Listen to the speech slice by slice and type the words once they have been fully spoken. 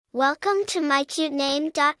Welcome to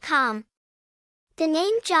mycutename.com. The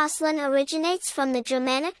name Joslyn originates from the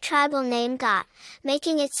Germanic tribal name Got,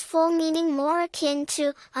 making its full meaning more akin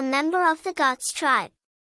to a member of the Gots tribe.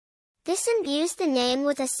 This imbues the name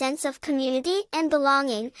with a sense of community and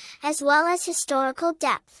belonging, as well as historical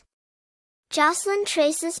depth. Joslyn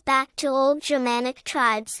traces back to old Germanic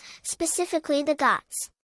tribes, specifically the Gots.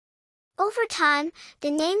 Over time,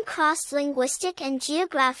 the name crossed linguistic and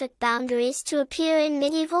geographic boundaries to appear in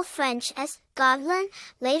medieval French as Joslyn,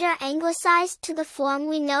 later anglicized to the form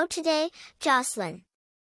we know today, Joslyn.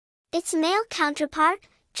 Its male counterpart,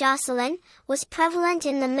 Jocelyn, was prevalent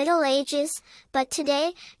in the Middle Ages, but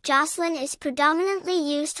today, Joslyn is predominantly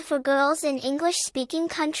used for girls in English-speaking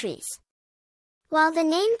countries. While the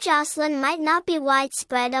name Joslyn might not be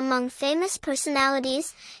widespread among famous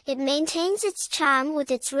personalities, it maintains its charm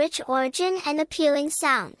with its rich origin and appealing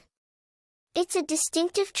sound. It's a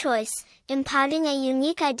distinctive choice, imparting a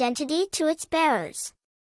unique identity to its bearers.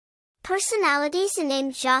 Personalities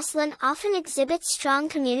named Joslyn often exhibit strong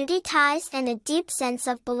community ties and a deep sense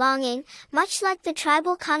of belonging, much like the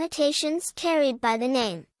tribal connotations carried by the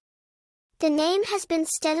name. The name has been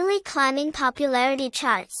steadily climbing popularity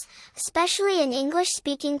charts, especially in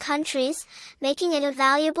English-speaking countries, making it a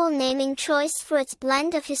valuable naming choice for its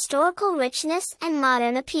blend of historical richness and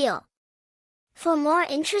modern appeal. For more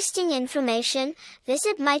interesting information,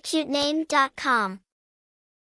 visit mycutename.com.